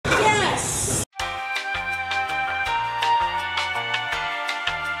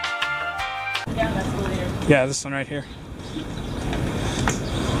Yeah, this one right here.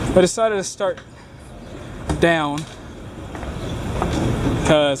 I decided to start down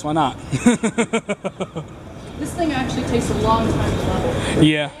because why not? This thing actually takes a long time to level.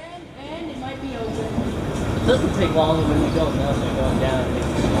 Yeah. And it might be open. It doesn't take long when you're going up and going down. It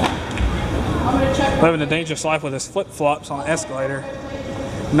takes a long. I'm gonna check. Living a dangerous life with his flip flops on an escalator.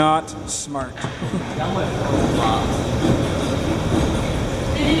 Not smart. That went flip-flops.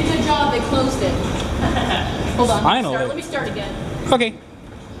 They did a good job. They closed it. Hold on. Finally. Let me start again. Okay.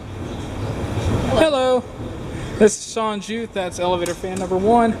 Hello. This is Sean Juth. That's elevator fan number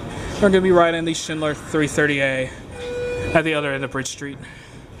 1. We're going to be riding the Schindler 330A at the other end of Bridge Street.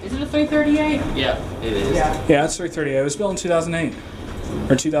 Is it a 338? Yeah, it is. Yeah, it's 330A. It was built in 2008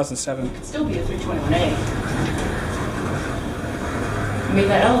 or 2007. It could still be a 321A. I mean,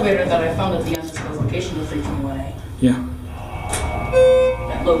 that elevator that I found at the undisclosed location was 321A. Yeah.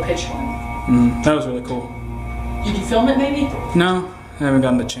 That low pitch one. That was really cool. Did you film it maybe? No, I haven't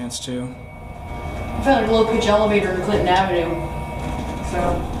gotten the chance to. I found a low pitch elevator in Clinton Avenue. So.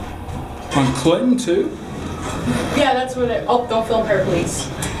 On Clinton too? Yeah, that's where they. Oh, don't film her, please.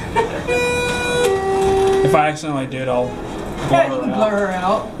 If I accidentally do it, I'll Yeah, you can blur her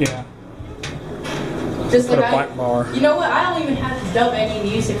out. Yeah. Just Put like a black bar. You know what? I don't even have to dub any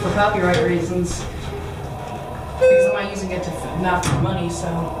music for copyright reasons. Because I'm not using it to not for money, so.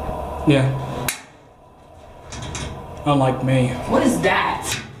 Yeah. Unlike me. What is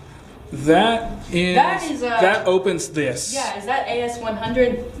that? That is that opens this. Yeah, is that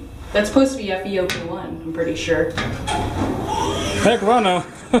AS100? That's supposed to be FEOK1, I'm pretty sure. Heck, well, no.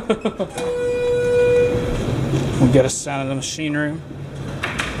 We'll get a sound of the machine room.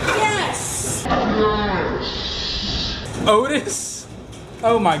 Yes! Otis?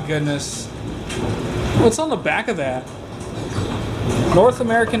 Oh my goodness. What's on the back of that? North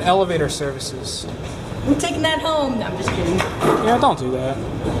American Elevator Services. I'm taking that home. No, I'm just kidding. Yeah, don't do that.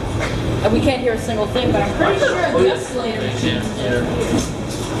 We can't hear a single thing, but I'm pretty sure the escalator machine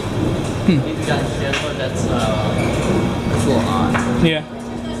If you got Schindler, that's a little odd. Yeah.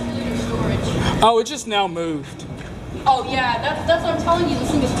 Oh, it just now moved. Oh yeah, that's what I'm telling you. This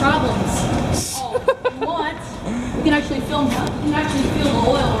thing has problems. Oh, what? You can actually feel the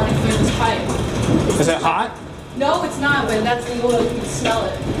oil running through this pipe. Is it hot? No, it's not. But that's the oil. You can smell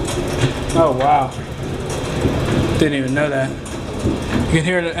it. Oh wow. Didn't even know that. You can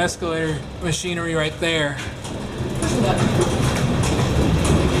hear the escalator machinery right there.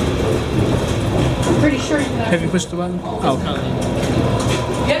 I'm pretty sure you can. Have you pushed the button? Oh.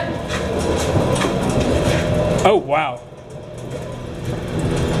 Yep. Oh wow.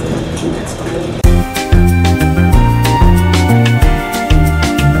 That's cool.